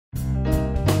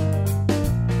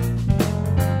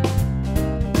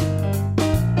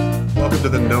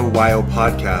welcome to the Know Wyo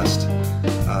podcast.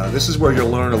 This is where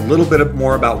you'll learn a little bit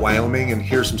more about Wyoming and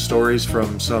hear some stories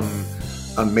from some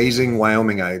amazing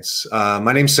Wyomingites.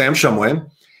 My name's Sam Shumway,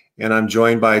 and I'm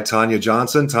joined by Tanya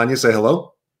Johnson. Tanya, say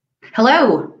hello.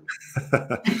 Hello.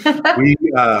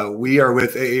 We are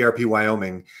with AARP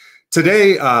Wyoming.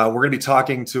 Today, we're going to be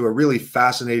talking to a really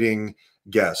fascinating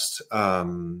guest,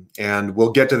 and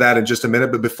we'll get to that in just a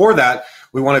minute. But before that,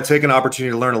 we want to take an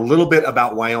opportunity to learn a little bit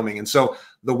about Wyoming. And so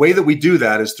the way that we do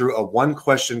that is through a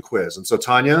one-question quiz. And so,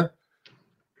 Tanya,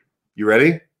 you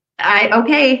ready?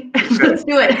 Okay. Let's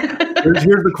do it.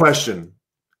 Here's the question.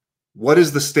 What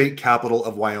is the state capital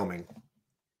of Wyoming?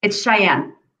 It's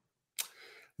Cheyenne.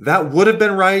 That would have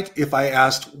been right if I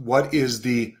asked what is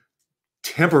the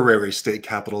temporary state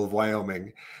capital of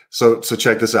Wyoming. So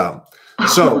check this out.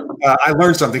 So I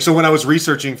learned something. So when I was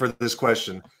researching for this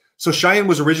question, so Cheyenne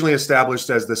was originally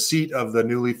established as the seat of the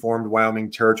newly formed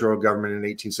Wyoming territorial government in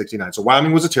 1869. So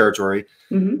Wyoming was a territory,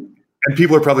 and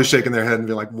people are probably shaking their head and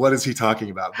be like, "What is he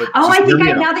talking about?" But I think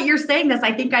now that you're saying this,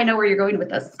 I think I know where you're going with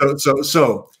this.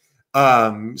 So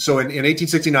in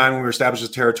 1869, when we were established as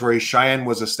a territory, Cheyenne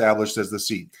was established as the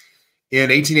seat.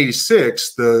 In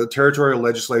 1886, the territorial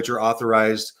legislature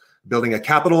authorized building a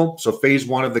capital. So phase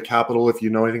one of the capital, if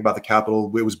you know anything about the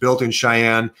capital, it was built in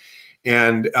Cheyenne.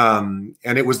 And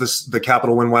it was the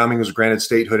capital when Wyoming was granted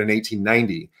statehood in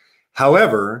 1890.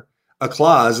 However, a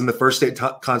clause in the first state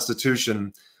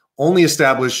constitution only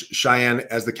established Cheyenne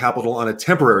as the capital on a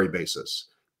temporary basis,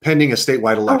 pending a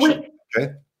statewide election.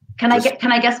 Okay. Can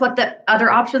I guess what the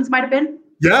other options might have been?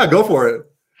 Yeah, go for it.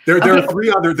 There are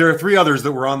three others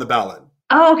that were on the ballot.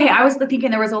 Oh, okay. I was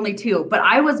thinking there was only two, but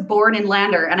I was born in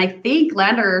Lander, and I think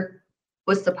Lander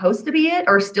was supposed to be it,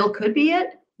 or still could be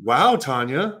it. Wow,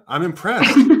 Tanya, I'm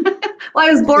impressed. Well,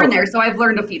 I was born there, so I've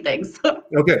learned a few things.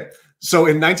 Okay. So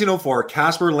in 1904,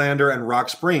 Casper, Lander, and Rock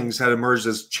Springs had emerged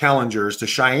as challengers to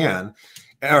Cheyenne,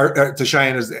 or to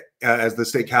Cheyenne as the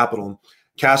state capital.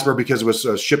 Casper because it was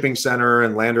a shipping center,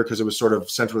 and Lander because it was sort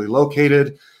of centrally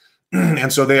located.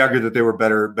 And so they argued that they were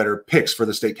better picks for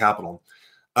the state capital.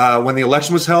 When the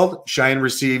election was held, Cheyenne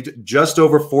received just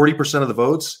over 40% of the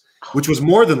votes, which was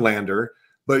more than Lander,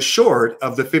 but short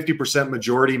of the 50%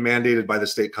 majority mandated by the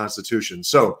state constitution.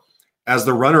 So as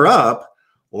the runner-up,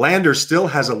 Lander still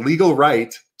has a legal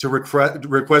right to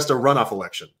request a runoff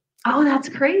election. Oh, that's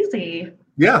crazy.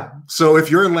 Yeah. So if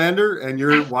you're in Lander and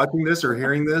you're watching this or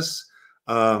hearing this,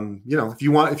 if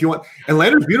you want, and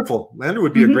Lander's beautiful. Lander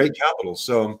would be a great capital.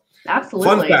 So absolutely.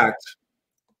 Fun fact.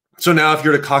 So now if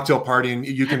you're at a cocktail party and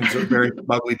you can very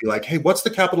smugly be like, "Hey, what's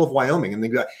the capital of Wyoming?" And they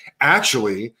go,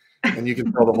 "Actually," and you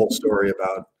can tell the whole story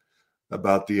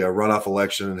about the runoff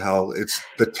election and how it's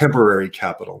the temporary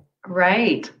capital.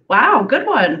 Right. Wow. Good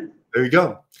one. There you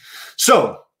go.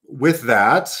 So with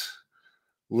that,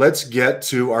 let's get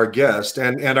to our guest.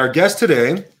 And our guest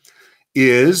today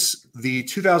is the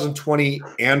 2020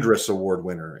 Andrus Award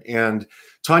winner. And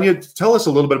Tanya, tell us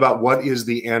a little bit about what is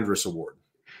the Andrus Award.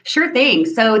 Sure thing.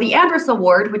 So the Andrus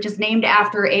Award, which is named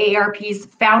after AARP's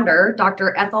founder,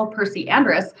 Dr. Ethel Percy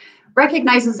Andrus,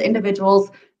 recognizes individuals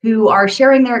who are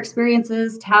sharing their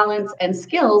experiences, talents, and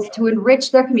skills to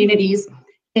enrich their communities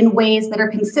in ways that are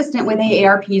consistent with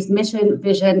AARP's mission,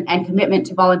 vision, and commitment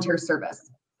to volunteer service.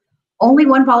 Only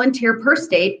one volunteer per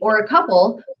state or a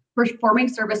couple performing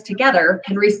service together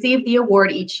can receive the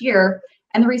award each year,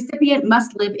 and the recipient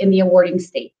must live in the awarding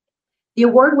state. The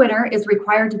award winner is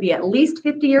required to be at least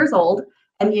 50 years old,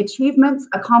 and the achievements,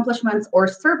 accomplishments, or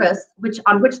service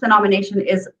on which the nomination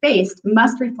is based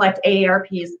must reflect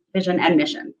AARP's vision and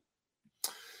mission.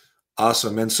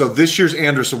 Awesome. And so this year's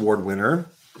Andrus Award winner,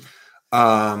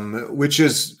 which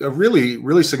is a really,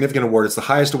 really significant award. It's the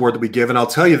highest award that we give. And I'll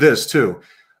tell you this too.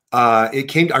 Our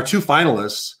two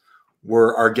finalists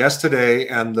were our guest today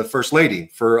and the First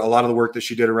Lady for a lot of the work that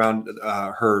she did around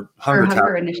her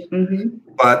hunger initiative.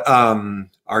 But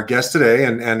our guest today,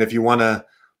 and if you want to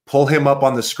pull him up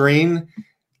on the screen,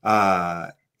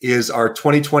 is our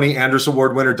 2020 Andrus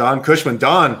Award winner, Don Cushman.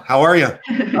 Don, how are you?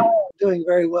 Doing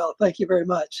very well. Thank you very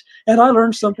much. And I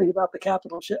learned something about the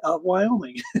capital of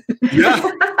Wyoming.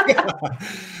 Yeah.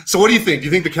 So what do you think? Do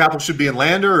you think the capital should be in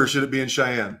Lander or should it be in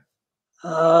Cheyenne?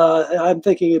 I'm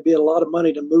thinking it'd be a lot of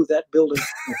money to move that building.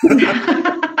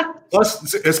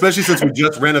 Plus, especially since we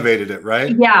just renovated it,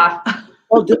 right? Yeah.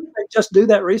 Well, didn't they just do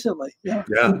that recently? Yeah.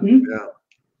 Yeah.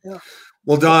 Yeah.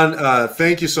 Well, Don,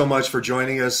 thank you so much for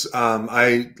joining us.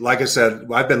 Like I said,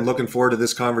 I've been looking forward to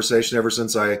this conversation ever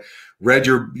since I read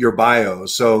your bio.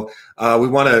 So we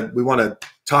want to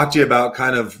talk to you about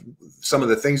kind of some of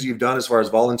the things that you've done as far as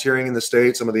volunteering in the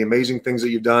state, some of the amazing things that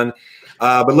you've done.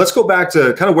 But let's go back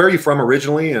to kind of where you're from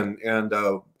originally and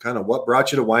kind of what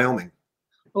brought you to Wyoming.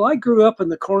 Well, I grew up in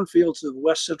the cornfields of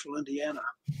West Central Indiana.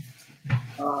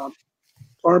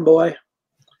 Farm boy.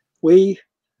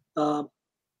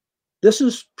 This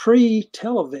is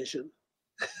pre-television.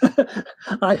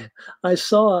 I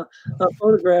saw a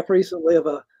photograph recently of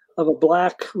a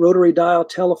black rotary dial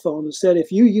telephone that said,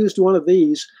 if you used one of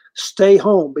these, stay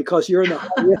home because you're in the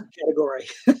high risk category.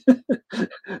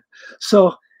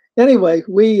 So anyway,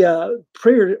 we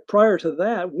prior to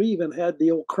that, we even had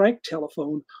the old crank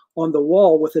telephone on the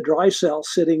wall with the dry cell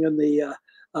sitting in the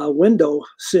window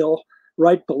sill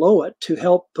right below it to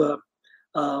help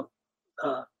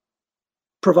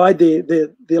provide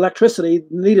the electricity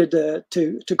needed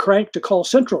to crank to call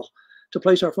central to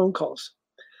place our phone calls.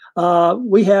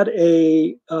 We had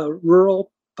a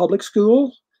rural public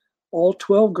school, all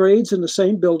 12 grades in the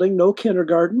same building, no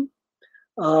kindergarten.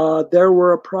 There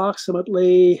were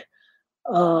approximately,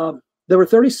 there were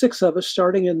 36 of us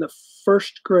starting in the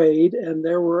first grade, and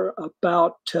there were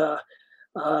about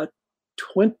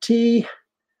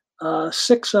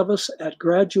 26 of us at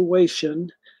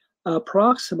graduation.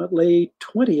 Approximately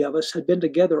 20 of us had been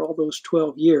together all those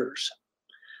 12 years.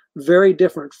 Very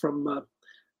different from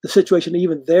the situation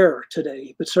even there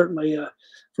today, but certainly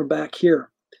from back here.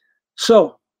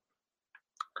 So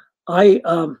I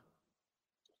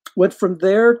went from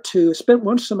there to spent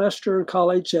one semester in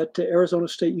college at Arizona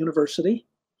State University.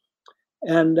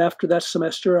 And after that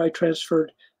semester, I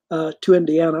transferred to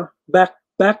Indiana, back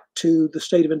to the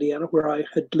state of Indiana where I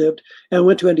had lived, and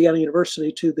went to Indiana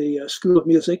University to the School of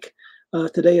Music.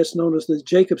 Today it's known as the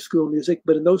Jacobs School of Music,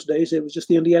 but in those days it was just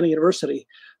the Indiana University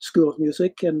School of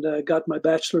Music, and got my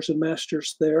bachelor's and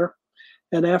master's there.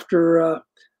 And after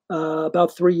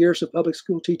about 3 years of public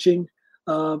school teaching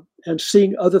and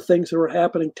seeing other things that were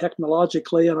happening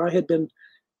technologically, and I had been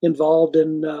involved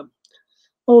in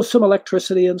some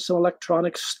electricity and some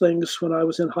electronics things when I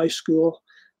was in high school.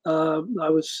 I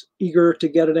was eager to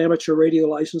get an amateur radio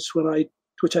license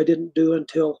which I didn't do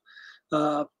until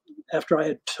after I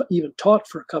had even taught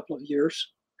for a couple of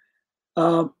years.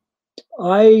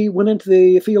 I went into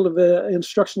the field of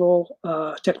instructional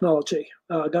technology.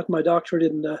 Got my doctorate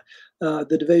in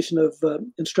the Division of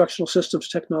Instructional Systems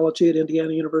Technology at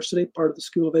Indiana University, part of the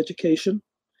School of Education,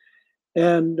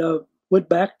 and went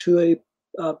back to a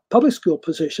public school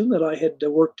position that I had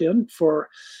worked in for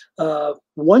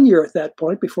 1 year at that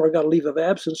point before I got a leave of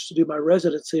absence to do my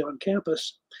residency on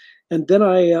campus. And then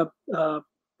I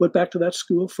went back to that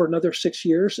school for another 6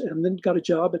 years, and then got a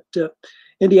job at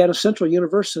Indiana Central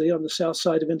University on the south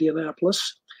side of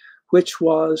Indianapolis, which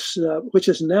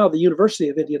is now the University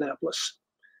of Indianapolis.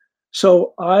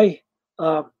 So I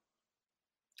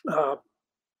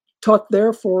taught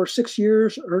there for 6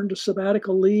 years, earned a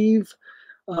sabbatical leave,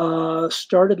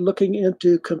 started looking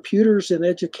into computers in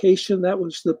education. That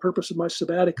was the purpose of my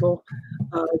sabbatical.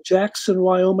 Jackson,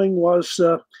 Wyoming was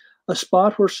a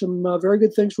spot where some very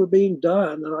good things were being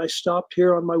done. And I stopped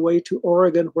here on my way to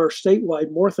Oregon, where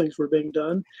statewide more things were being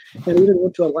done, and even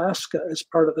went to Alaska as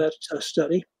part of that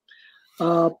study.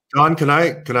 Don, can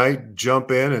I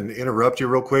jump in and interrupt you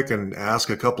real quick and ask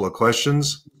a couple of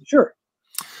questions? Sure.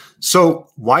 So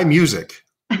why music?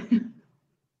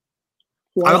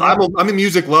 I'm a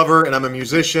music lover and I'm a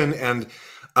musician, and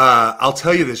I'll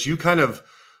tell you this, you kind of,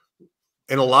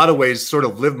 in a lot of ways, sort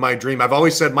of lived my dream. I've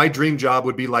always said my dream job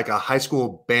would be like a high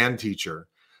school band teacher,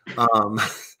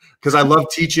 because I love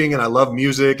teaching and I love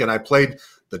music, and I played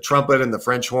the trumpet and the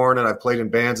French horn, and I played in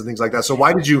bands and things like that. So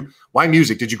why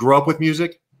music? Did you grow up with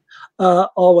music?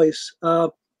 Always.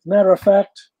 Matter of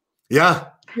fact. Yeah.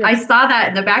 I saw that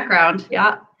in the background.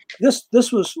 Yeah.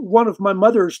 This was one of my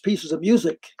mother's pieces of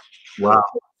music. Wow.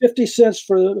 50 cents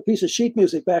for a piece of sheet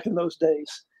music back in those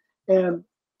days. And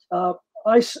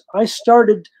I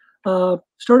started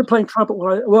playing trumpet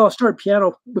I started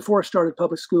piano before I started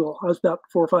public school. I was about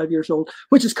 4 or 5 years old,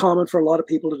 which is common for a lot of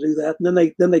people to do that. And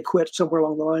then they quit somewhere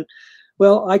along the line.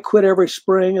 Well, I quit every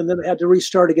spring, and then I had to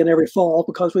restart again every fall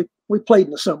because we played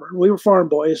in the summer. We were farm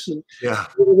boys, and yeah,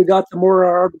 we got the more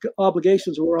our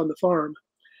obligations were on the farm.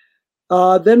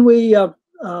 Then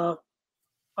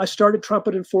I started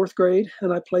trumpet in 4th grade,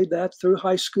 and I played that through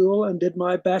high school and did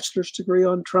my bachelor's degree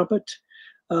on trumpet,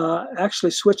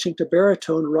 actually switching to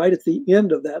baritone right at the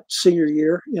end of that senior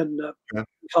year in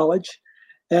college.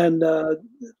 And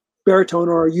baritone,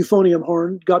 or euphonium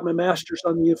horn, got my master's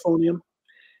on the euphonium.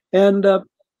 And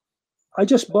I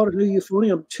just bought a new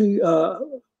euphonium a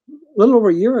little over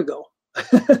a year ago.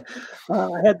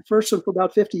 I had the first one for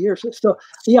about 50 years. So,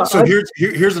 yeah. So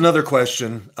here's another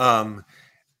question.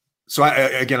 So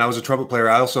again, I was a trumpet player.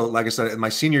 I also, like I said, in my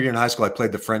senior year in high school, I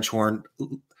played the French horn.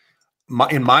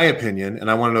 In my opinion,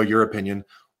 and I want to know your opinion,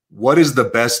 what is the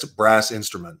best brass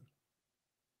instrument?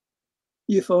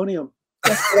 Euphonium.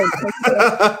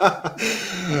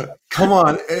 Come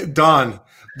on, Don.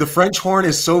 The French horn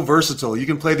is so versatile. You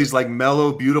can play these like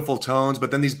mellow, beautiful tones,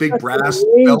 but then these big brass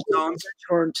bell tones. French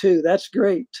horn too. That's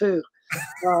great too.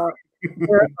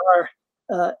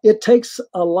 It takes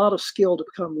a lot of skill to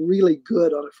become really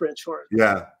good on a French horn.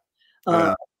 Yeah.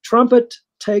 Trumpet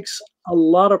takes a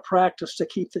lot of practice to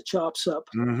keep the chops up.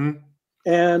 Mm-hmm.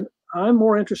 And I'm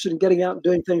more interested in getting out and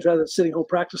doing things rather than sitting home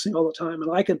practicing all the time.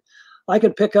 And I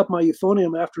can pick up my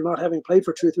euphonium after not having played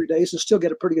for 2 or 3 days and still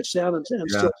get a pretty good sound and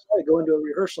still go into a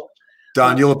rehearsal.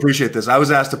 Don, you'll appreciate this. I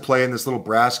was asked to play in this little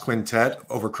brass quintet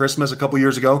over Christmas a couple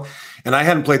years ago, and I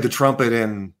hadn't played the trumpet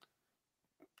in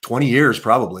 20 years,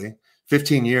 probably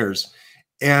 15 years.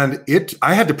 And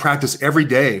I had to practice every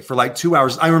day for like 2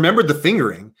 hours. I remembered the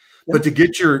fingering, but to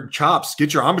get your chops,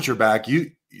 get your embouchure back,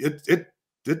 it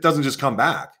doesn't just come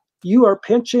back. You are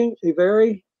pinching a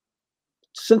very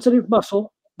sensitive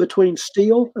muscle between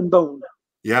steel and bone.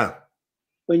 Yeah.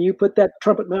 When you put that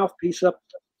trumpet mouthpiece up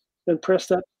and press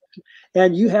that,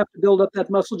 and you have to build up that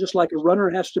muscle just like a runner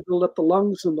has to build up the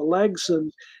lungs and the legs,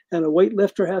 and a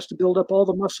weightlifter has to build up all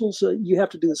the muscles. You have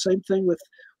to do the same thing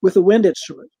with a wind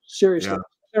instrument. Seriously.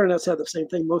 Clarinets have the same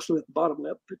thing, mostly with the bottom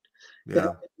lip.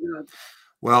 But,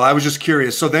 well, I was just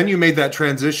curious. So then you made that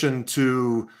transition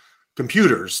to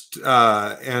computers,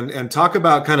 and talk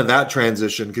about kind of that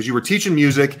transition, because you were teaching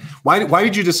music. Why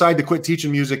did you decide to quit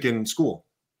teaching music in school?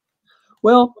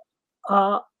 Well,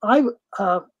 I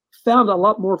found a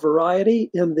lot more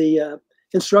variety in the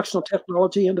instructional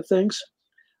technology end of things.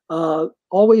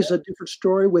 Always a different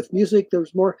story with music.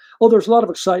 There's more. There's a lot of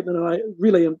excitement, and I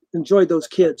really enjoyed those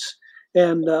kids.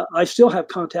 And I still have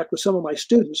contact with some of my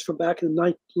students from back in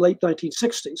the late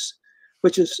 1960s,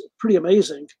 which is pretty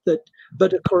amazing.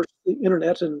 But of course, the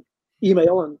internet and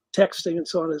email and texting and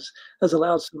so on has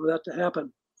allowed some of that to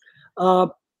happen.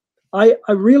 I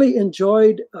really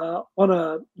enjoyed on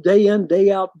a day in,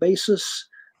 day out basis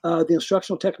the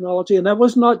instructional technology, and that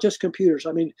was not just computers.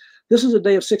 I mean, this is a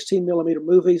day of 16 millimeter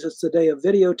movies. It's the day of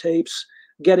videotapes,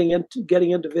 getting into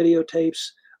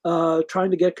videotapes.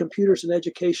 Trying to get computers in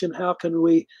education. How can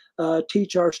we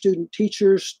teach our student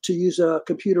teachers to use a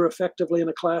computer effectively in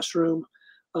a classroom?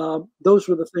 Those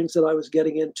were the things that I was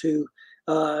getting into.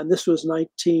 And this was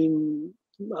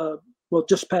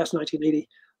just past 1980.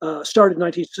 Started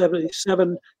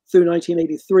 1977 through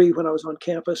 1983 when I was on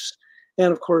campus.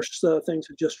 And of course, things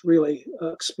have just really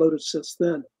exploded since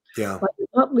then. Yeah. I did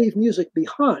not leave music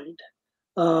behind.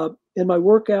 In my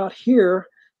work out here,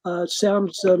 it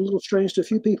sounds a little strange to a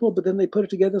few people, but then they put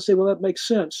it together and say, well, that makes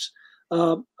sense.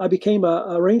 I became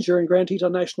a ranger in Grand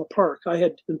Teton National Park. I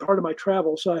had been part of my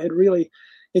travel, so I had really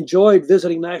enjoyed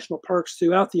visiting national parks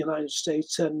throughout the United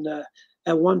States. And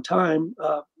at one time,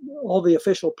 all the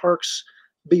official parks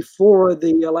before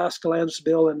the Alaska Lands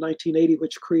Bill in 1980,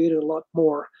 which created a lot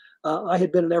more, I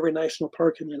had been in every national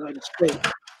park in the United States.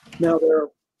 Now there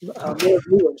are more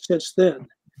new ones since then.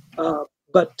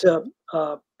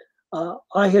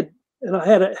 I had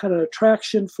an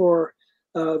attraction for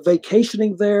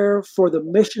vacationing there, for the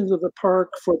missions of the park,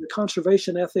 for the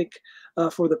conservation ethic,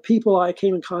 for the people I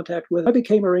came in contact with. I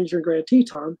became a ranger in Grand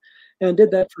Teton and did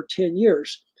that for 10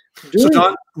 years. So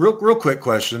Don, real quick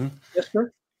question. Yes,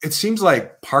 sir. It seems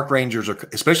like park rangers,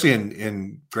 especially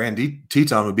in Grand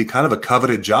Teton, would be kind of a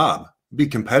coveted job. It'd be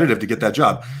competitive to get that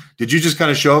job. Did you just kind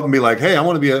of show up and be like, hey, I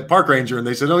want to be a park ranger? And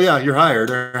they said, oh yeah, you're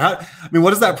hired. Or what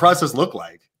does that process look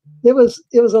like? It was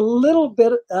a little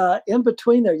bit in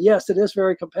between there. Yes, it is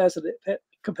very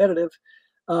competitive.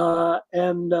 I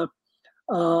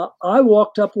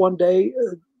walked up one day,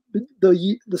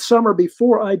 the summer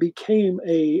before I became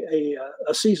a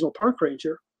seasonal park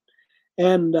ranger,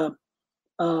 and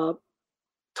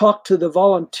talked to the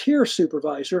volunteer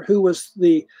supervisor, who was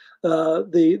the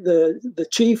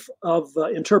chief of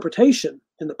interpretation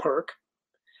in the park,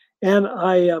 and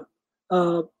I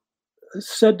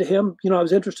said to him, I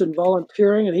was interested in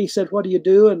volunteering, and he said, what do you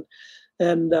do?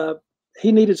 And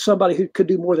he needed somebody who could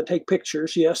do more than take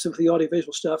pictures, yes, of the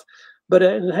audiovisual stuff, but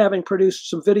in having produced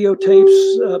some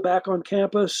videotapes back on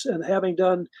campus and having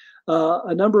done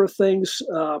a number of things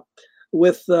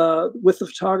with the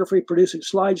photography, producing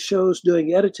slideshows,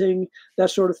 doing editing, that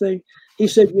sort of thing. He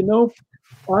said,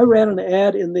 I ran an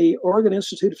ad in the Oregon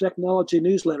Institute of Technology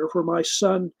newsletter where my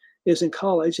son is in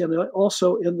college, and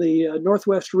also in the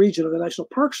Northwest region of the National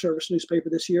Park Service newspaper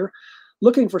this year,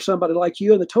 looking for somebody like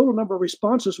you, and the total number of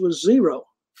responses was 0.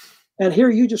 And here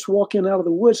you just walk in out of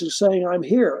the woods and saying, I'm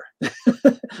here.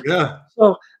 Yeah.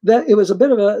 So that it was a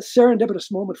bit of a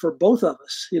serendipitous moment for both of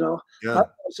us. Yeah.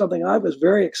 Something I was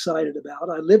very excited about.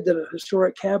 I lived in a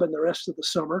historic cabin the rest of the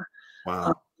summer,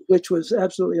 Wow. which was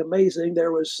absolutely amazing.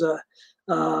 There was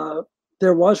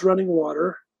running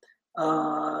water.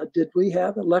 Did we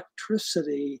have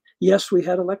electricity? Yes, we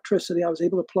had electricity. I was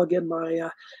able to plug in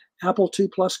my Apple II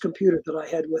Plus computer that I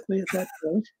had with me at that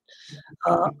point.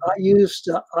 I used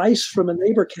ice from a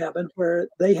neighbor cabin where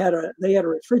they had a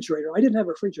refrigerator. I didn't have a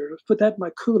refrigerator. Put that in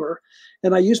my cooler,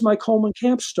 and I used my Coleman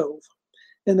camp stove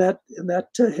in that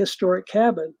historic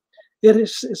cabin. It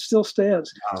still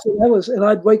stands. Wow. So that was, and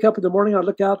I'd wake up in the morning. I'd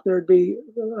look out. There'd be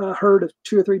a herd of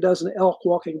 2 or 3 dozen elk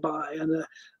walking by, and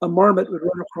a marmot would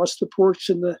run across the porch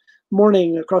in the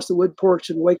morning, across the wood porch,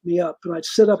 and wake me up. And I'd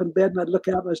sit up in bed and I'd look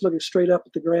out, and I was looking straight up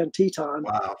at the Grand Teton.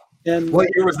 Wow. And what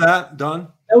year was that,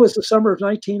 Don? That was the summer of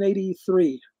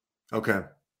 1983. Okay.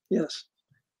 Yes.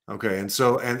 Okay. And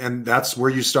so, and that's where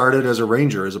you started as a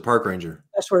ranger, as a park ranger.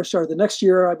 That's where I started. The next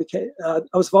year I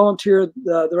was volunteer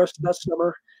the rest of that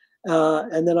summer.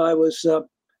 And then I was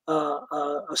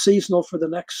a seasonal for the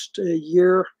next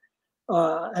year.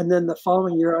 And then the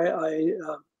following year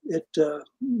it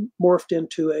morphed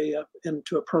into a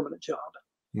permanent job.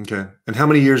 Okay. And how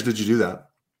many years did you do that?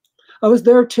 I was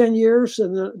there 10 years,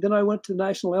 and then I went to the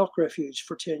National Elk Refuge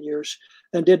for 10 years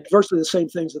and did virtually the same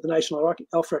things at the National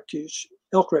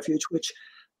Elk Refuge, which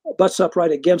butts up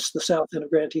right against the south end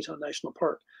of Grand Teton National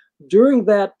Park. During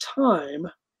that time,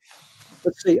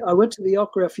 let's see, I went to the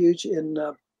Elk Refuge in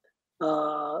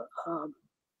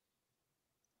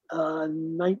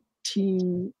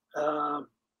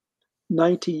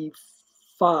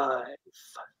 1995,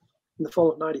 in the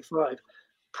fall of 95.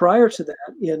 Prior to that,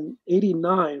 in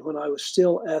 89, when I was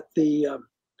still at Grand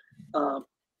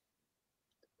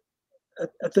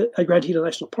Teton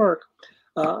National Park,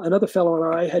 another fellow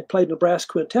and I had played in a brass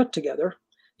quintet together.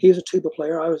 He was a tuba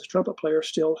player. I was a trumpet player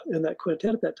still in that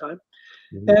quintet at that time.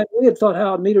 Mm-hmm. And we had thought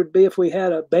how neat it would be if we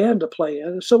had a band to play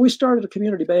in. So we started a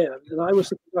community band, and I was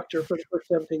the conductor for the first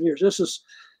 17 years. This is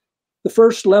the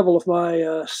first level of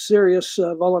my serious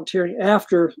volunteering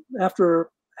after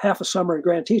half a summer in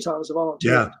Grand Teton as a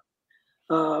volunteer.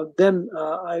 Yeah. Then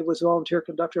I was a volunteer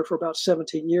conductor for about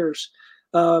 17 years.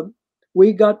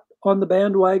 We got on the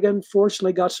bandwagon,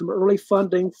 fortunately got some early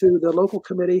funding through the local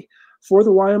committee for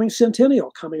the Wyoming Centennial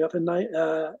coming up in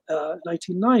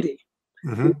 1990.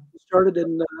 Mm-hmm. We started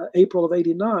in April of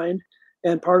 89,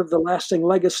 and part of the lasting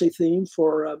legacy theme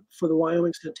for the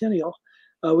Wyoming Centennial,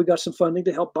 we got some funding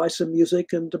to help buy some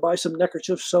music and to buy some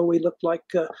neckerchiefs, so we looked like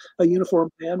a uniform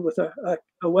band with a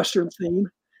Western theme,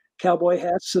 cowboy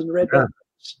hats and red buttons.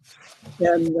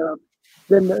 And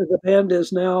then the band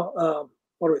is now,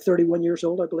 31 years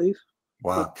old, I believe.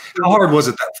 Wow. How hard was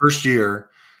it that first year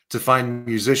to find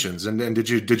musicians? And did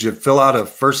you fill out a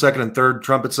first, second, and third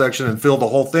trumpet section and fill the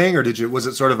whole thing, or was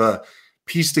it sort of a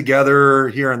piece together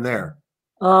here and there?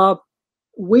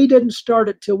 We didn't start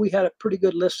it till we had a pretty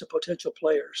good list of potential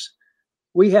players.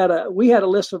 We had a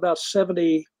list of about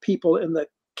 70 people in the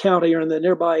county or in the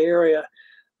nearby area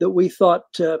that we thought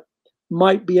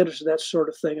might be interested in that sort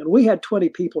of thing. And we had 20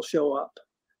 people show up,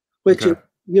 which, okay,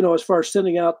 as far as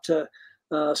sending out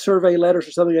survey letters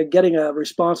or something and getting a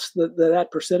response, that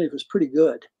percentage was pretty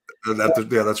good.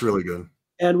 That's really good.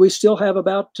 And we still have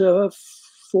about 4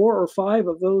 or 5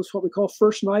 of those, what we call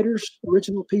first nighters,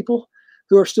 original people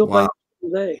who are still playing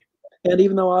today. And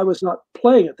even though I was not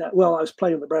playing at that, I was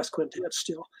playing the brass quintet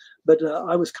still, but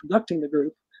I was conducting the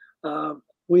group.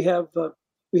 We have a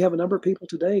number of people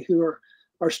today who are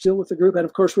still with the group, and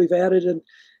of course we've added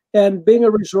and being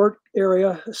a resort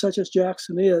area such as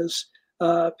Jackson is,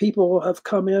 people have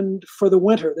come in for the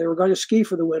winter. They were going to ski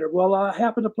for the winter. Well, I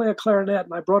happen to play a clarinet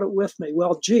and I brought it with me.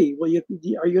 Well, gee,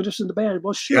 are you interested in the band?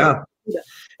 Well, sure. Yeah.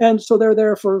 And so they're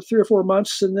there for 3 or 4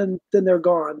 months, and then they're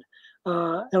gone.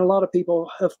 And a lot of people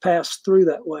have passed through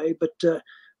that way, but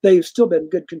they've still been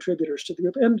good contributors to the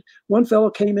group. And one fellow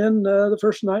came in the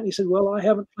first night and he said, well, I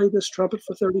haven't played this trumpet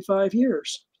for 35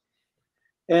 years.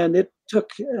 And it took,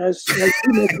 as you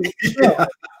mentioned,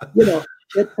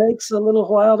 it takes a little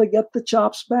while to get the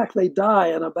chops back. They die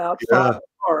in about 5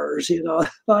 bars,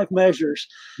 5 measures.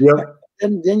 Yeah.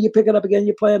 And then you pick it up again,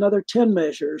 you play another 10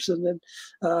 measures. And then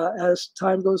as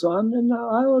time goes on, and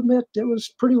I'll admit it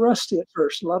was pretty rusty at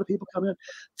first. A lot of people come in.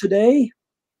 Today,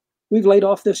 we've laid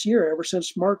off this year ever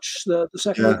since March, the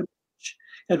second week of March.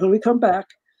 And when we come back,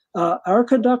 our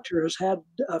conductor has had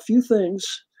a few things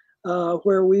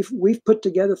where we've put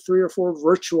together 3 or 4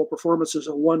 virtual performances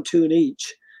of 1 tune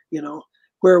each,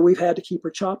 where we've had to keep our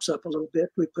chops up a little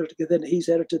bit. We put it together, and he's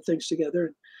edited things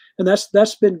together. and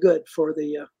that's been good for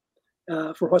the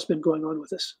for what's been going on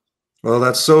with us. Well,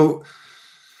 that's so.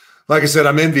 Like I said,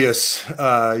 I'm envious.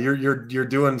 You're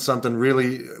doing something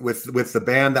really with the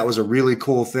band. That was a really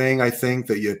cool thing, I think,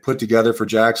 that you put together for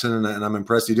Jackson, and I'm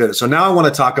impressed you did it. So now I want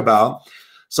to talk about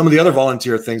some of the other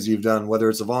volunteer things you've done, whether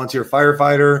it's a volunteer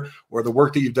firefighter or the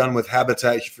work that you've done with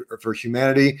Habitat for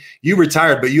Humanity. You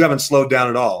retired, but you haven't slowed down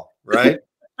at all, right?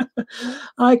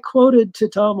 I quoted to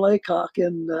Tom Laycock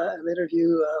in an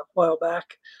interview a while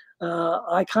back.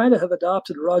 I kind of have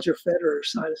adopted Roger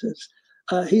Federer's side of his.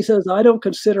 He says, I don't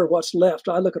consider what's left.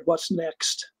 I look at what's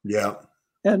next. Yeah.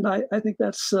 And I think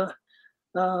that's a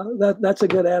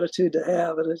good attitude to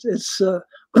have. And it's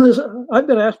I've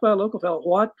been asked by a local fellow,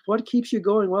 what keeps you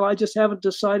going? Well, I just haven't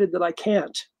decided that I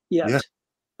can't yet, Yeah.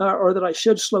 Or that I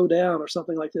should slow down or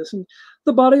something like this. And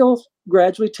the body will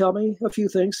gradually tell me a few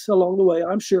things along the way.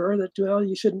 I'm sure that, well,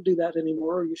 you shouldn't do that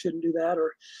anymore, or you shouldn't do that,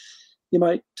 or you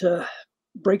might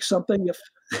break something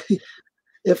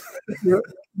if you're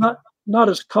not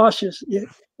as cautious,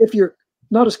 if you're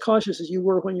not as cautious as you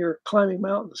were when you're climbing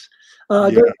mountains.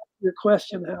 Going back to your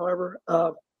question, however,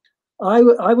 I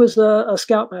was a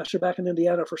scoutmaster back in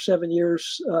Indiana for 7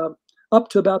 years, up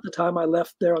to about the time I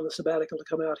left there on the sabbatical to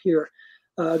come out here.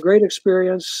 Great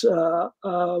experience.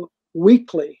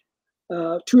 Weekly,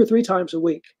 2 or 3 times a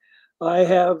week, I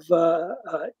have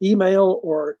email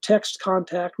or text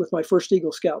contact with my first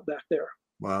Eagle Scout back there.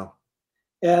 Wow.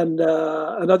 And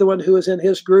another one who was in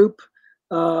his group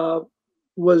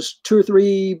was 2 or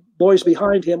 3 boys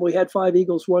behind him. We had 5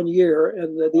 Eagles 1 year,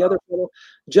 and the other fellow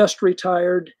just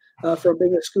retired from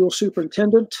being a school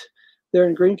superintendent there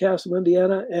in Greencastle,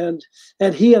 Indiana, and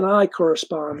he and I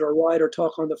correspond or write or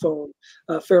talk on the phone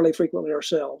fairly frequently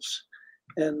ourselves.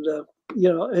 And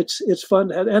it's fun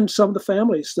to have, and some of the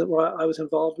families that I was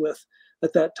involved with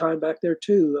at that time back there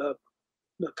too.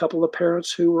 A couple of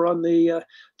parents who were on the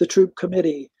troop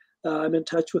committee. I'm in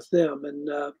touch with them,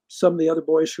 and some of the other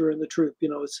boys who are in the troop.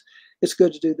 It's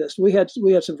good to do this. We had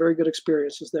some very good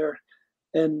experiences there,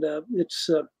 and it's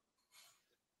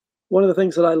one of the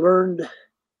things that I learned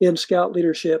in Scout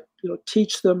leadership.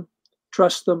 Teach them,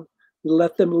 trust them,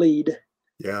 let them lead.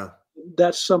 Yeah,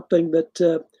 that's something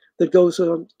that goes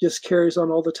on, just carries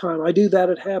on all the time. I do that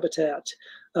at Habitat.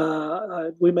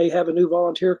 We may have a new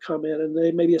volunteer come in, and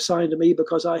they may be assigned to me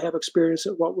because I have experience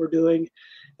at what we're doing,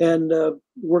 and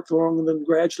work along. And then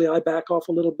gradually I back off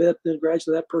a little bit. Then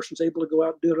gradually that person's able to go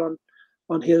out and do it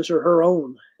on his or her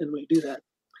own, and we do that.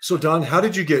 So Don, how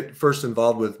did you get first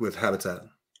involved with Habitat?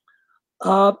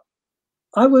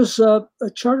 I was a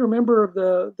charter member of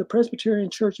the Presbyterian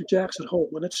Church of Jackson Hole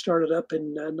when it started up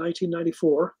in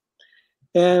 1994.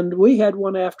 And we had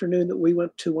one afternoon that we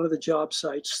went to one of the job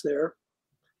sites there,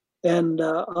 and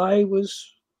I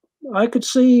could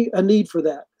see a need for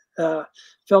that.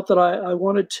 Felt that I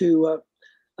wanted to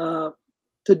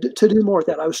do more with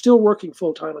that. I was still working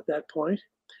full time at that point,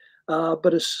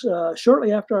 but as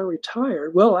shortly after I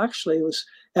retired, well, actually, it was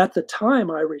at the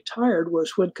time I retired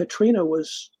was when Katrina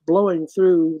was blowing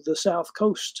through the south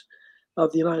coast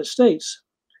of the United States,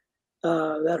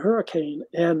 that hurricane,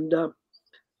 and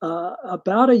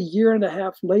about a year and a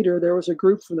half later, there was a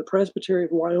group from the Presbytery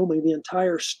of Wyoming, the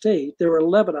entire state. There were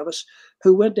 11 of us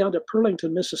who went down to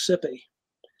Pearlington, Mississippi.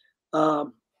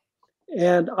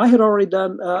 And I had already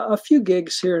done a few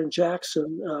gigs here in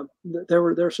Jackson. There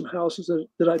were some houses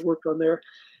that I'd worked on there.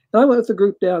 And I went with the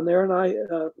group down there, and I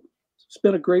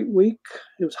spent a great week.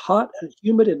 It was hot and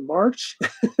humid in March.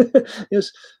 It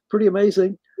was pretty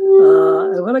amazing.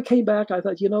 And when I came back, I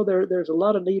thought, there's a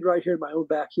lot of need right here in my own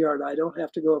backyard. I don't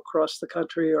have to go across the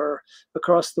country or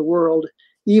across the world,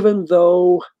 even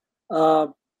though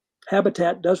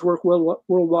Habitat does work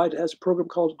worldwide. It has a program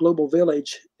called Global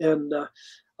Village. And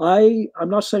I'm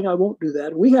not saying I won't do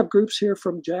that. We have groups here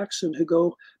from Jackson who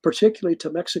go particularly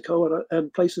to Mexico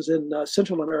and places in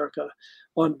Central America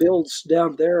on builds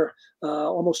down there.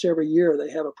 Almost every year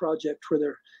they have a project where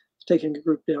they're taking a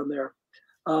group down there.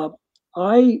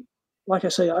 Like I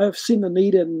say, I've seen the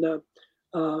need in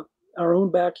our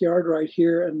own backyard right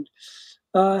here, and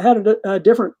had a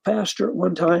different pastor at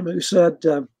one time who said,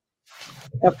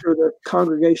 after the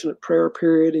congregation at prayer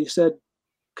period, he said,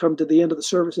 come to the end of the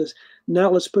services, now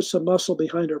let's put some muscle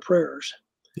behind our prayers.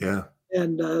 Yeah.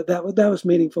 And that was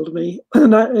meaningful to me,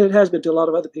 and it has been to a lot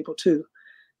of other people too.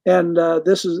 And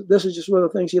this is just one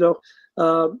of the things,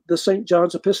 the St.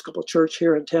 John's Episcopal Church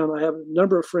here in town. I have a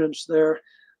number of friends there.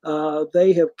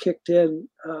 They have kicked in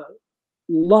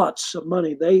lots of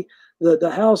money.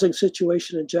 The housing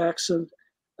situation in Jackson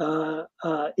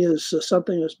is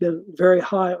something that's been very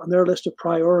high on their list of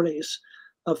priorities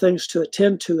of things to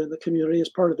attend to in the community as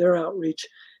part of their outreach.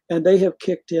 and they have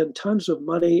kicked in tons of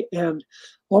money. And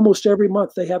almost every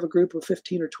month they have a group of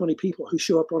 15 or 20 people who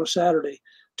show up on a Saturday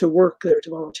to work there, to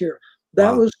volunteer.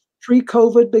 That Wow. was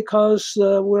pre-COVID, because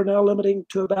we're now limiting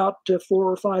to about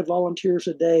 4 or 5 volunteers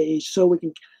a day, so we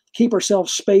can keep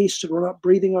ourselves spaced and we're not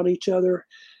breathing on each other.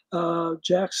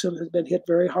 Jackson has been hit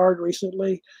very hard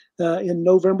recently. In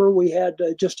November, we had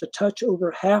just a touch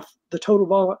over half the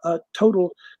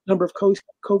total number of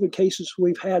COVID cases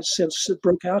we've had since it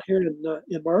broke out here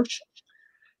in March,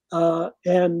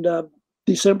 and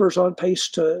December's on pace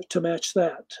to match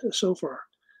that so far.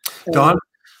 Don,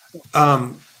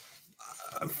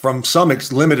 from some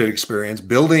limited experience,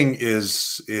 building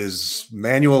is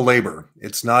manual labor.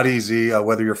 It's not easy,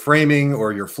 whether you're framing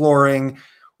or you're flooring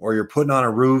or you're putting on a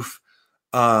roof.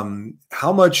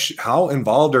 How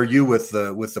involved are you with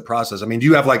the process? I mean, do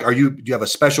you have a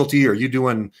specialty? Are you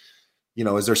doing,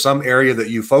 is there some area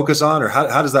that you focus on, or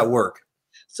how does that work?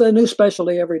 It's a new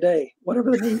specialty every day,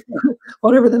 whatever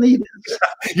the need is.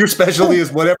 Your specialty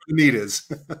is whatever the need is.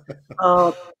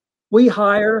 We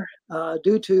hire,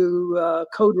 due to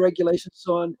code regulations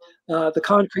on the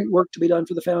concrete work to be done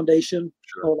for the foundation,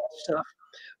 Sure. all that stuff.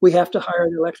 We have to hire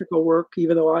the electrical work,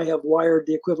 even though I have wired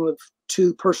the equivalent of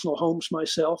 2 personal homes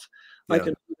myself. Yeah. I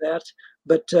can do that,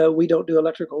 but we don't do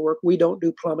electrical work. We don't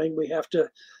do plumbing. We have to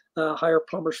hire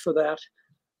plumbers for that.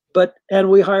 And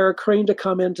we hire a crane to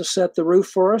come in to set the roof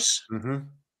for us. Mm-hmm.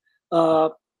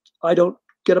 I don't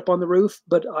get up on the roof,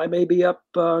 but I may be up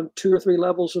on 2 or 3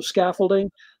 levels of scaffolding,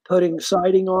 putting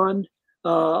siding on.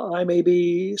 I may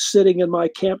be sitting in my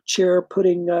camp chair,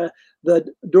 putting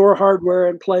the door hardware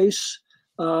in place.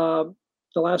 The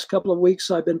last couple of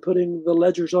weeks, I've been putting the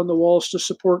ledgers on the walls to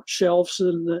support shelves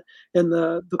in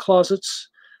the closets.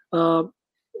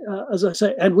 As I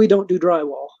say, and we don't do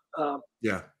drywall.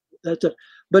 Yeah.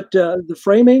 But the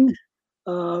framing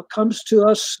comes to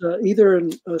us either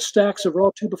in stacks of raw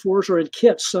 2x4s or in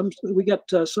kits. We get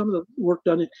some of the work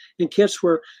done in kits,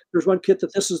 where there's one kit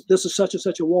that this is such and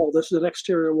such a wall. This is an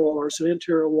exterior wall, or it's an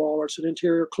interior wall, or it's an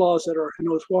interior closet, or who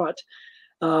knows what.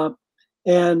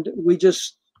 And we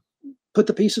just put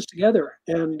the pieces together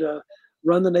and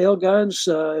run the nail guns.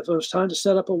 If it was time to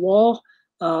set up a wall,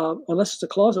 unless it's a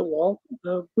closet wall,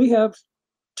 we have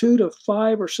 2 to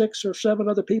 5 or 6 or 7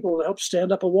 other people to help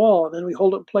stand up a wall, and then we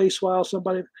hold it in place while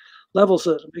somebody levels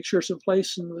it and make sure it's in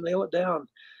place, and we nail it down.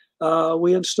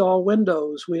 We install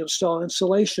windows, we install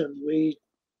insulation, we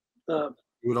Do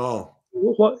it all.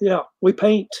 we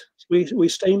paint, we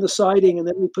stain the siding, and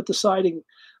then we put the siding,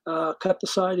 cut the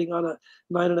siding on a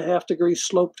 9.5 degree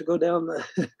slope to go down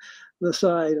the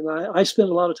side. And I spend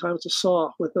a lot of time with the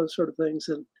saw with those sort of things,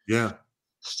 and Yeah.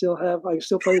 I can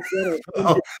still play the piano.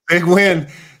 Oh, big win.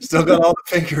 Still got all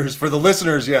the fingers. For the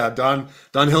listeners, yeah, Don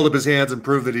held up his hands and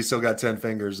proved that he still got 10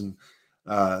 fingers. And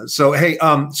so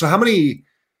how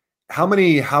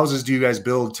many houses do you guys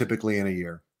build typically in a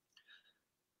year?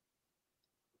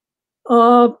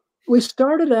 We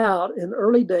started out in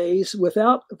early days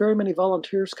without very many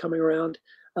volunteers coming around,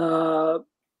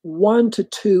 1 to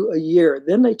 2 a year.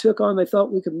 Then they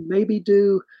thought we could maybe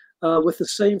do with the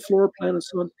same floor plan and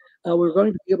so on. We're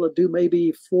going to be able to do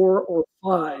maybe 4 or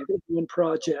 5 in one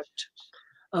project.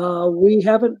 We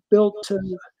haven't built.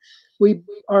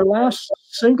 Our last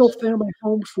single-family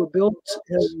homes were built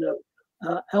in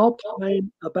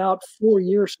Alpine about 4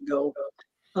 years ago.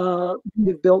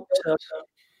 We've built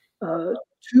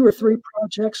 2 or 3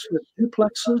 projects with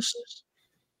duplexes.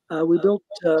 We built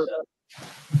 2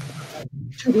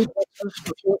 duplexes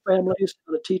for 4 families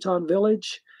in the Teton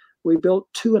Village. We built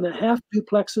 2.5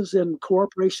 duplexes in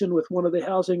cooperation with one of the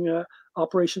housing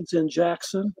operations in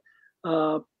Jackson.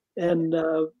 And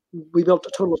we built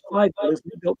a total of 5 buildings.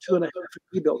 We built 2.5, and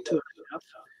we built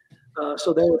 2.5.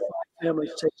 So there were 5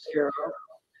 families taken care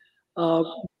of.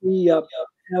 We have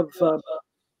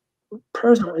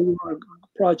presently on a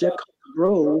project called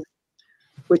Grove,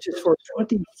 which is for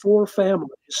 24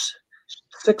 families,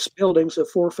 6 buildings of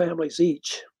 4 families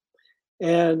each.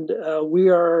 And we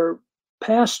are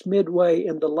past midway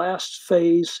in the last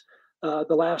phase, the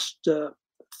last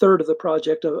third of the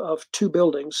project of 2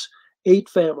 buildings, 8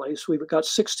 families. We've got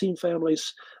 16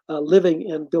 families living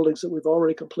in buildings that we've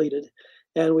already completed.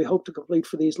 And we hope to complete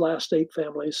for these last 8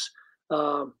 families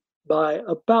by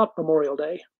about Memorial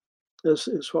Day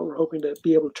is what we're hoping to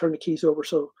be able to turn the keys over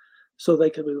so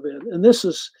they can move in. And this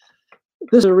is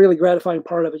a really gratifying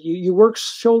part of it. You work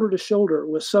shoulder to shoulder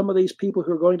with some of these people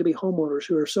who are going to be homeowners,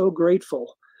 who are so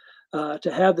grateful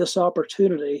to have this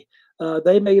opportunity.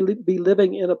 They may be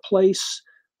living in a place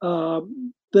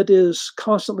that is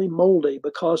constantly moldy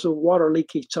because of water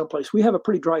leakage someplace. We have a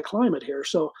pretty dry climate here,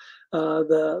 so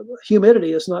the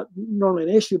humidity is not normally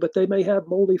an issue, but they may have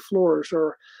moldy floors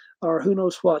or who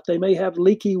knows what. They may have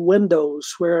leaky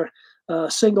windows where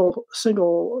single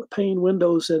pane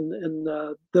windows and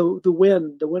the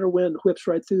winter wind whips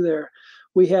right through there.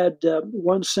 We had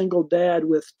one single dad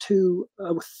with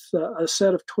a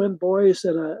set of twin boys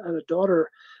and a daughter,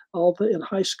 all in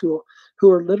high school,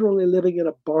 who are literally living in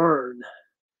a barn.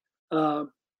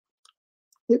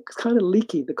 It was kind of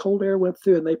leaky. The cold air went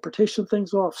through, and they partitioned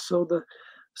things off so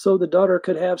the daughter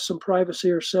could have some privacy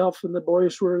herself, and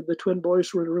the twin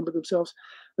boys were in a room by themselves,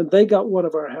 and they got one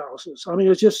of our houses. I mean, it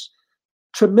was just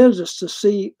tremendous to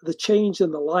see the change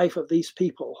in the life of these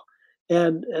people,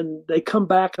 and they come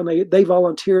back and they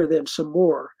volunteer then some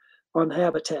more on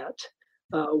Habitat.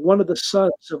 One of the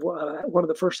sons of one of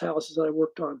the first houses that I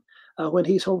worked on, when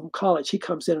he's home from college, he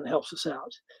comes in and helps us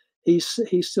out. He's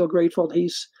still grateful. And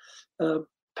he's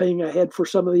paying ahead for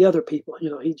some of the other people.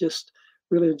 He just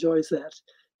really enjoys that.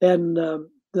 And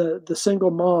the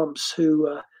single moms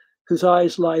whose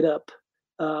eyes light up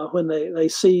when they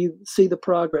see the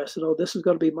progress. And this is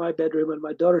going to be my bedroom, and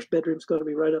my daughter's bedroom is going to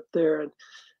be right up there.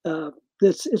 And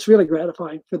it's really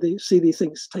gratifying see these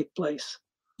things take place.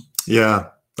 Yeah,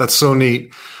 that's so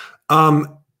neat. And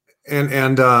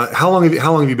how long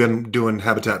have you been doing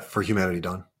Habitat for Humanity,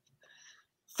 Don?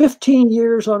 15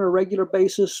 years on a regular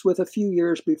basis, with a few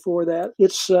years before that.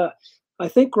 It's I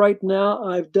think right now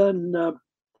I've done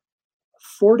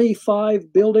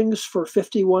 45 buildings for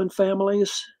 51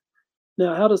 families.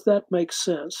 Now, how does that make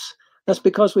sense? That's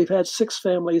because we've had 6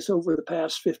 families over the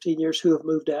past 15 years who have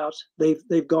moved out.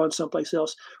 They've gone someplace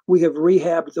else. We have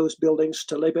rehabbed those buildings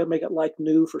to make it like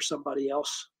new for somebody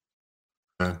else.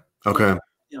 Okay.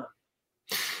 Yeah.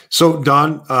 So,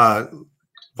 Don,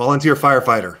 volunteer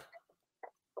firefighter.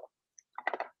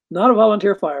 Not a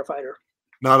volunteer firefighter.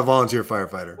 Not a volunteer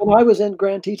firefighter. When I was in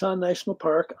Grand Teton National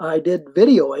Park, I did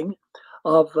videoing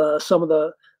of some of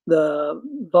the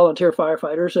volunteer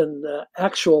firefighters and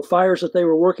actual fires that they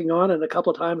were working on, and a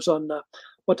couple of times on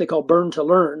what they call burn to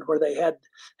learn, where they had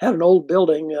an old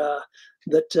building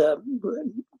that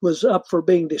was up for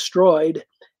being destroyed,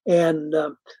 and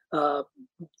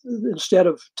instead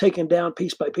of taking down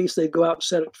piece by piece, they'd go out and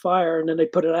set it fire, and then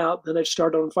they'd put it out, then they'd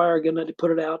start on fire again, then they'd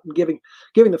put it out, and giving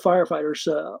the firefighters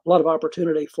a lot of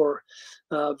opportunity for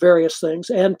various things,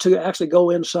 and to actually go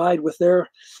inside with their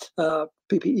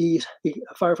PPE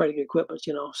firefighting equipment,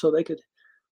 so they could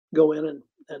go in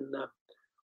and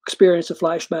experience a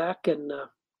flashback and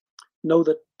know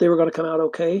that they were going to come out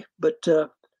okay, but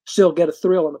still get a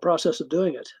thrill in the process of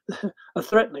doing it, a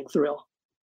threatening thrill.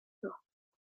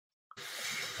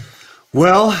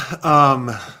 Well,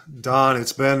 Don,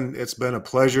 it's been a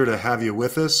pleasure to have you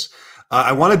with us.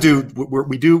 I want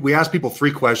to we ask people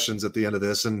 3 questions at the end of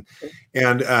this, and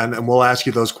we'll ask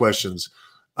you those questions.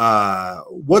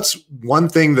 What's one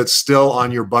thing that's still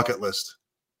on your bucket list?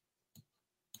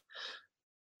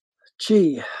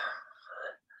 Gee,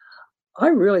 I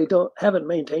really haven't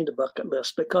maintained a bucket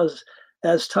list, because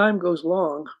as time goes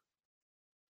along,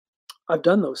 I've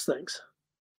done those things.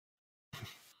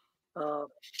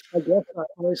 I guess I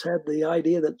always had the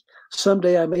idea that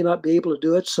someday I may not be able to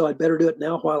do it, so I better do it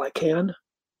now while I can.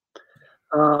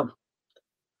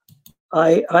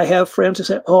 I have friends who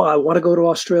say, "Oh, I want to go to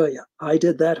Australia." I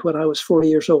did that when I was 40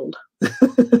 years old.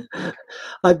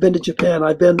 I've been to Japan.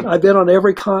 I've been on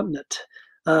every continent.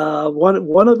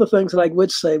 One of the things that I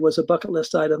would say was a bucket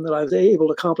list item that I was able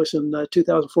to accomplish in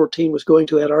 2014 was going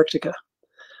to Antarctica.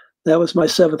 That was my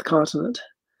 7th continent,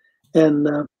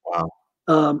 and wow.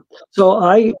 So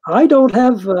I don't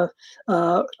have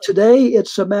today.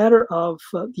 It's a matter of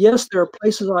yes, there are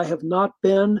places I have not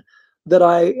been that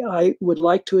I would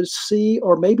like to see,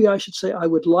 or maybe I should say I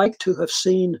would like to have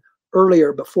seen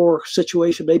earlier, before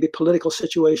situation, maybe political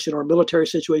situation or military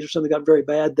situation, or something got very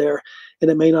bad there,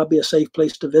 and it may not be a safe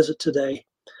place to visit today.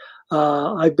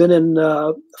 I've been in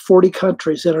 40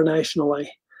 countries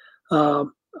internationally.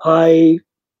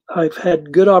 I've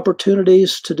had good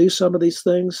opportunities to do some of these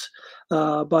things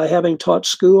by having taught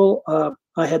school.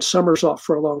 I had summers off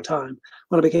for a long time.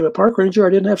 When I became a park ranger, I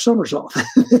didn't have summers off.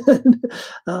 And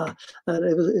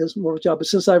it was more of a job. But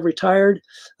since I've retired,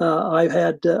 I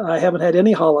haven't had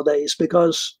any holidays,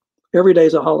 because every day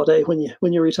is a holiday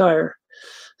when you retire.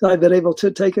 So I've been able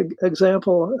to take an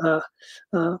example.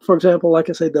 For example, like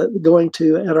I say, going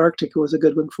to Antarctica was a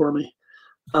good one for me.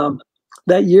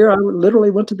 That year, I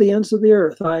literally went to the ends of the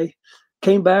earth. I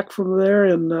came back from there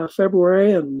in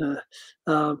February and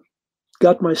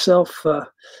got myself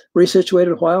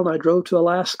resituated a while, and I drove to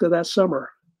Alaska that summer.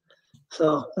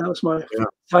 So that was my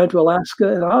time to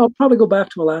Alaska, and I'll probably go back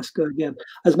to Alaska again.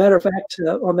 As a matter of fact,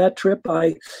 on that trip,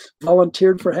 I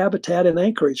volunteered for Habitat in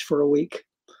Anchorage for a week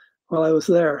while I was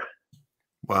there.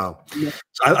 Wow. Yeah.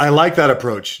 I like that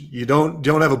approach. You don't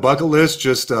have a bucket list,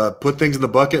 just put things in the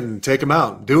bucket and take them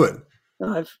out. Do it.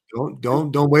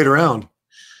 Don't wait around.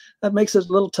 That makes it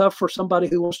a little tough for somebody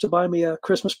who wants to buy me a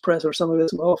Christmas present or something.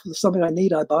 Well, if there's something I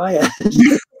need, I buy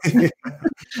it.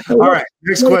 All right.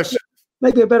 Next question.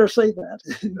 Maybe I better say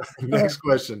that. Next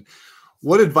question.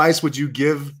 What advice would you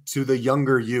give to the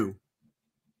younger you?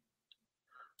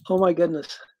 Oh my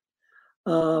goodness.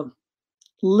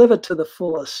 Live it to the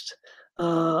fullest.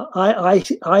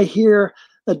 I hear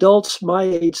adults my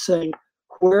age saying,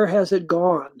 "Where has it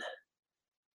gone?"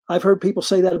 I've heard people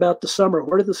say that about the summer.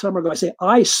 Where did the summer go? I say,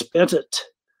 I spent it.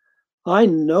 I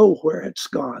know where it's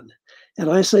gone. And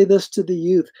I say this to the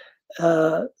youth,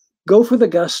 go for the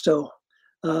gusto.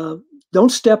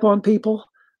 Don't step on people.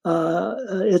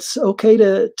 It's okay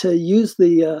to use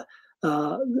the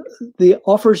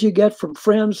offers you get from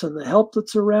friends and the help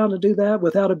that's around to do that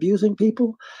without abusing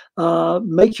people.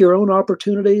 Make your own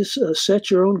opportunities, set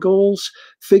your own goals,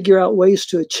 figure out ways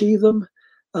to achieve them.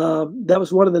 That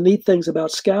was one of the neat things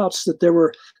about Scouts, that there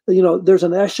were, there's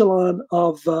an echelon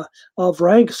of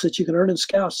ranks that you can earn in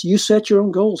Scouts. You set your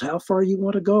own goals, how far you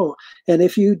want to go. And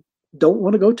if you don't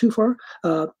want to go too far,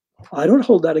 I don't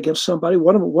hold that against somebody.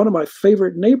 One of my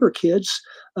favorite neighbor kids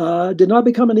did not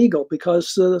become an Eagle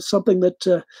because something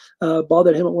that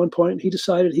bothered him at one point. He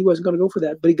decided he wasn't going to go for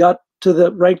that, but he got to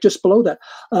the rank just below that.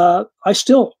 I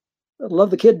still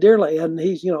love the kid dearly, and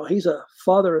he's a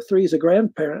father of 3. He's a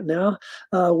grandparent now.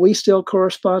 We still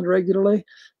correspond regularly,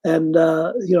 and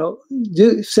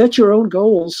set your own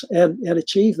goals and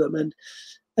achieve them.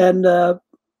 And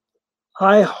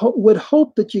I would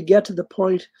hope that you get to the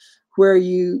point where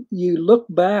you look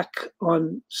back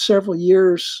on several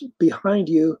years behind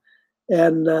you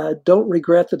and don't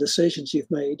regret the decisions you've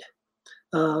made.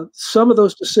 Some of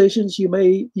those decisions you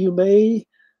may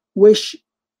wish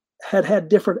had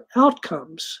different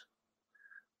outcomes,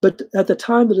 but at the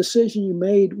time the decision you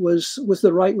made was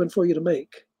the right one for you to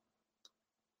make.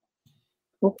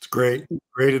 It's great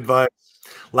advice.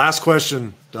 Last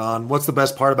question, Don. What's the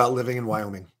best part about living in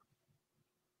Wyoming?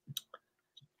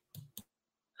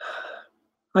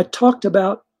 I talked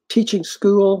about teaching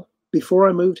school before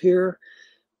I moved here,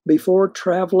 before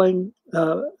traveling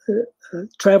to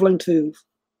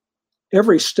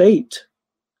every state,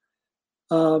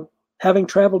 having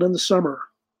traveled in the summer.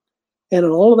 And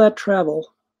in all of that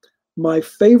travel, my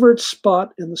favorite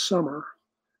spot in the summer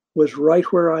was right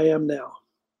where I am now.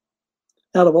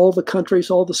 Out of all the countries,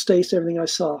 all the states, everything I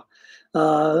saw.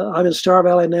 I'm in Star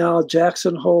Valley now,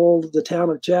 Jackson Hole, the town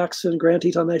of Jackson, Grand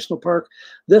Teton National Park,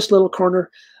 this little corner.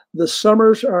 The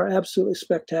summers are absolutely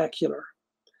spectacular.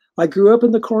 I grew up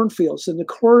in the cornfields, and the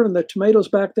corn and the tomatoes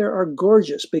back there are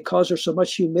gorgeous because there's so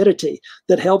much humidity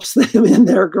that helps them in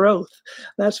their growth.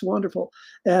 That's wonderful.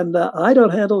 And I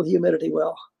don't handle humidity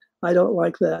well. I don't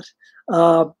like that.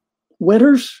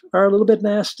 Winters are a little bit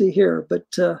nasty here, but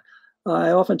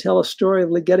I often tell a story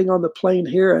of getting on the plane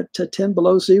here at 10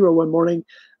 below zero one morning,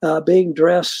 being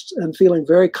dressed and feeling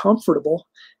very comfortable,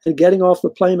 and getting off the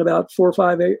plane about 4 or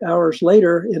 5 hours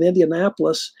later in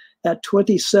Indianapolis at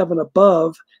 27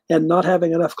 above and not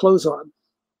having enough clothes on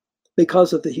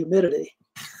because of the humidity.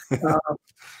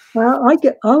 I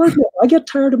get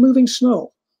tired of moving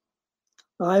snow.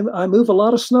 I move a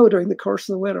lot of snow during the course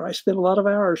of the winter. I spend a lot of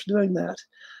hours doing that.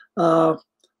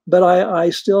 But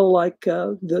I still like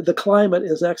the climate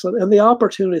is excellent, and the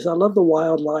opportunities. I love the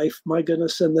wildlife, my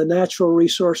goodness, and the natural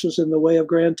resources in the way of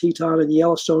Grand Teton and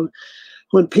Yellowstone.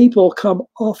 When people come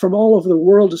from all over the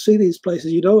world to see these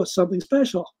places, it's something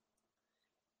special.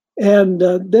 And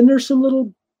then there's some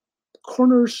little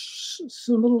corners,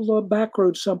 some little back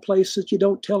roads someplace that you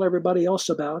don't tell everybody else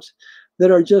about,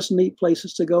 that are just neat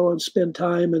places to go and spend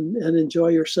time and enjoy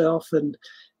yourself. And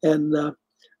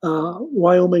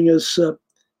Wyoming is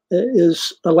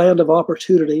a land of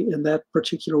opportunity in that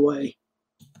particular way.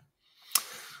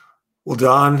 Well,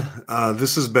 Don,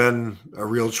 this has been a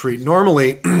real treat.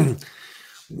 Normally,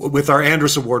 with our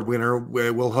Andrus Award winner,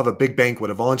 we'll have a big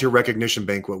banquet, a volunteer recognition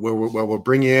banquet, where we'll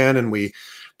bring you in and we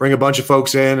bring a bunch of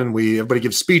folks in and everybody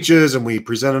gives speeches and we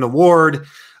present an award.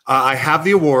 I have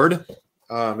the award.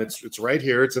 It's right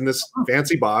here. It's in this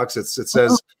fancy box. It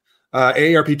says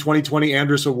AARP 2020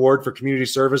 Andrus Award for Community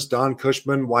Service, Don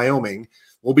Cushman, Wyoming.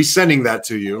 We'll be sending that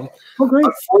to you. Oh, great.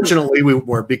 Unfortunately,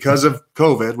 because of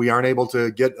COVID, we aren't able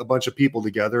to get a bunch of people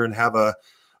together and have a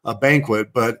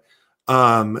banquet. But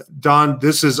Don,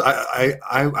 this is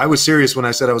I was serious when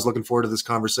I said I was looking forward to this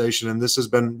conversation, and this has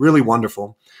been really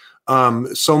wonderful.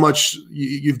 so much.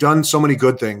 You've done so many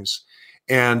good things.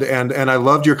 And I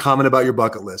loved your comment about your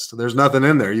bucket list. There's nothing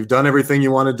in there. You've done everything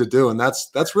you wanted to do. And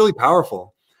that's really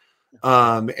powerful.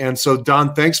 And so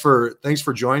Don, thanks for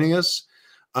joining us.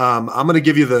 I'm going to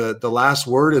give you the last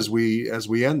word as we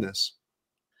end this.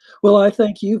 Well, I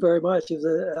thank you very much. It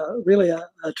was really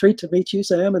a treat to meet you,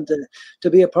 Sam, and to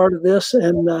be a part of this,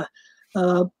 and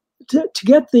to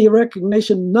get the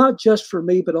recognition, not just for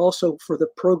me, but also for the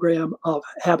program of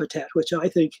Habitat, which I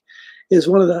think is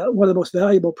one of the most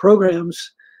valuable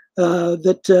programs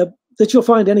that you'll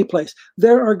find any place.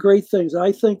 There are great things.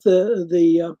 I think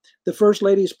the First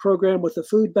Lady's program with the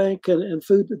food bank and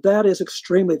food, that is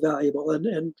extremely valuable,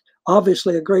 and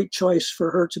obviously a great choice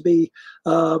for her to be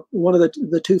one of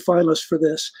the two finalists for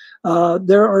this.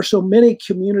 There are so many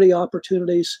community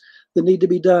opportunities that need to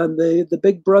be done. The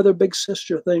big brother, big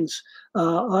sister things.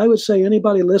 I would say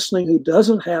anybody listening who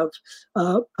doesn't have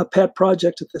a pet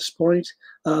project at this point,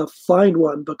 find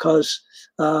one, because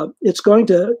it's going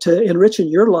to enrich in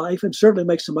your life and certainly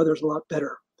make some others a lot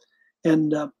better.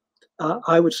 And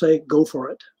I would say go for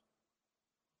it.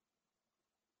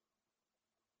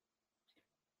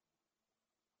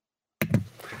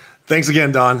 Thanks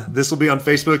again, Don. This will be on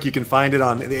Facebook. You can find it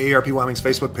on the AARP Wyoming's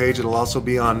Facebook page. It'll also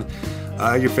be on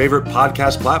your favorite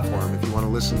podcast platform if you want to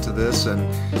listen to this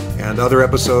and other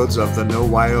episodes of the Know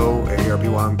WYO AARP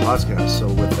Wyoming podcast. So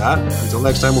with that, until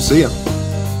next time, we'll see you.